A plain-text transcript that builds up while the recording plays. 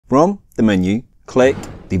From the menu, click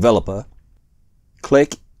Developer,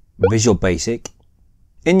 click Visual Basic.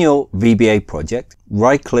 In your VBA project,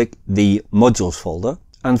 right-click the Modules folder,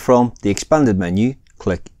 and from the expanded menu,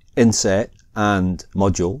 click Insert and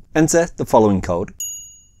Module. Enter the following code.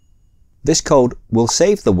 This code will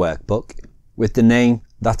save the workbook with the name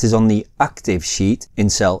that is on the active sheet in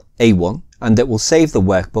cell A1, and it will save the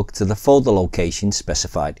workbook to the folder location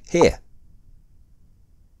specified here.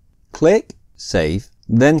 Click Save,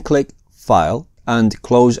 then click File and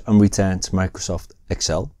close and return to Microsoft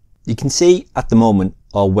Excel. You can see at the moment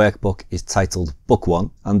our workbook is titled Book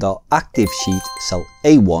 1 and our active sheet cell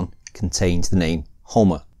A1 contains the name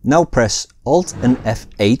Homer. Now press Alt and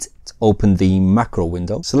F8 to open the macro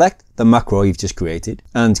window. Select the macro you've just created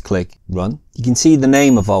and click Run. You can see the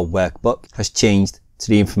name of our workbook has changed to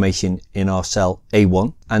the information in our cell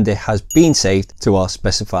A1 and it has been saved to our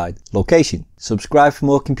specified location. Subscribe for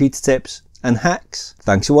more computer tips and hacks.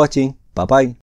 Thanks for watching. Bye bye.